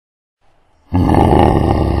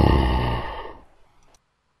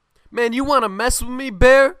Man, you wanna mess with me,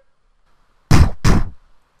 bear?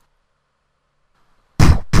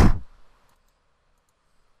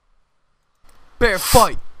 Bear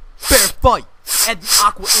fight! Bear fight! At the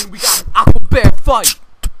Aqua Inn, we got an Aqua Bear fight!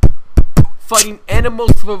 Fighting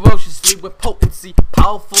animals ferociously with potency.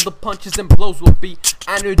 Powerful the punches and blows will be.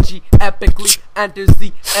 Energy epically enters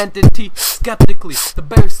the entity skeptically. The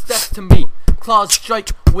bear steps to me. Claws strike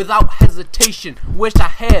without hesitation. Wish I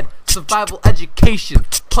had survival education.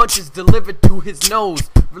 Punches delivered to his nose.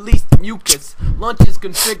 Released mucus. Lunches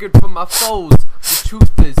configured for my foes. The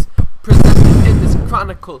truth is presented in this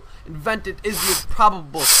chronicle. Invented is the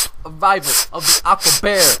probable arrival of the Aqua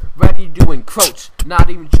Bear, ready to encroach. Not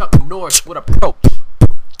even Chuck Norris would approach.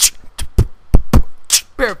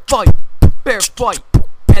 Bear fight! Bear fight!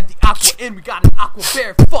 At the Aqua Inn, we got an Aqua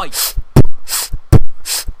Bear fight!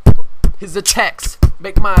 His attacks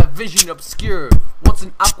make my vision obscure. What's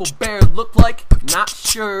an Aqua Bear look like? Not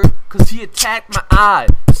sure, cause he attacked my eye.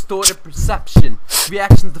 Distorted perception,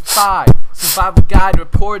 reactions defy. Survival guide,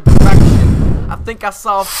 report direction. I think I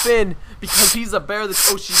saw a fin, because he's a bear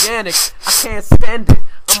that's oceanic. I can't stand it,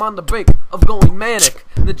 I'm on the brink of going manic.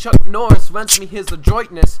 Then Chuck Norris rents me his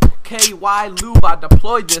adroitness. KY Lube, I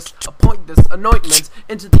deployed this, appoint this anointment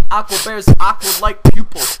into the Aqua Bear's aqua-like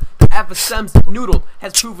pupils. The FSM's noodle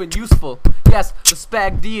has proven useful. Yes, the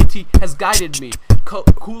spag deity has guided me.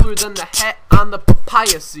 Cooler than the hat on the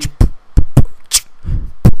papaya seed.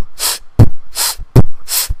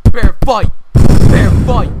 Bear fight! Bear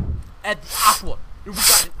fight! At the Aqua, and we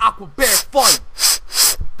got an Aqua Bear fight!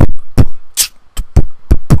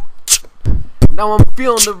 Now I'm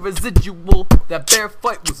feeling the residual. That bear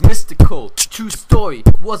fight was mystical. True story,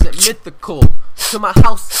 wasn't mythical. To my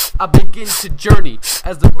house I begin to journey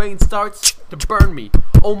as the rain starts to burn me.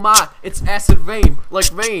 Oh my, it's acid rain,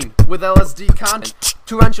 like rain with LSD content.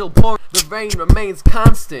 Torrential pour, the rain remains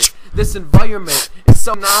constant. This environment is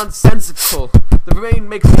so nonsensical. The rain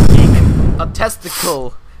makes me geek, a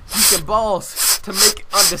testicle. Geeking balls to make it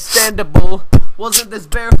understandable. Wasn't this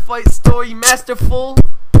bear fight story masterful?